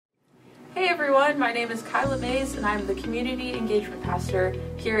everyone, my name is Kyla Mays and I'm the Community Engagement Pastor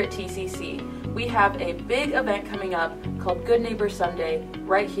here at TCC. We have a big event coming up called Good Neighbor Sunday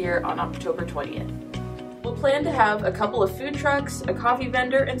right here on October 20th. We'll plan to have a couple of food trucks, a coffee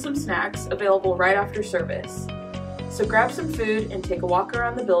vendor, and some snacks available right after service. So grab some food and take a walk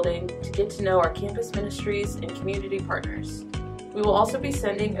around the building to get to know our campus ministries and community partners. We will also be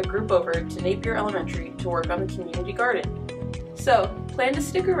sending a group over to Napier Elementary to work on the community garden. So, plan to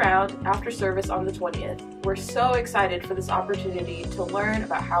stick around after service on the 20th. We're so excited for this opportunity to learn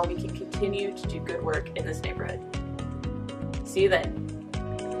about how we can continue to do good work in this neighborhood. See you then.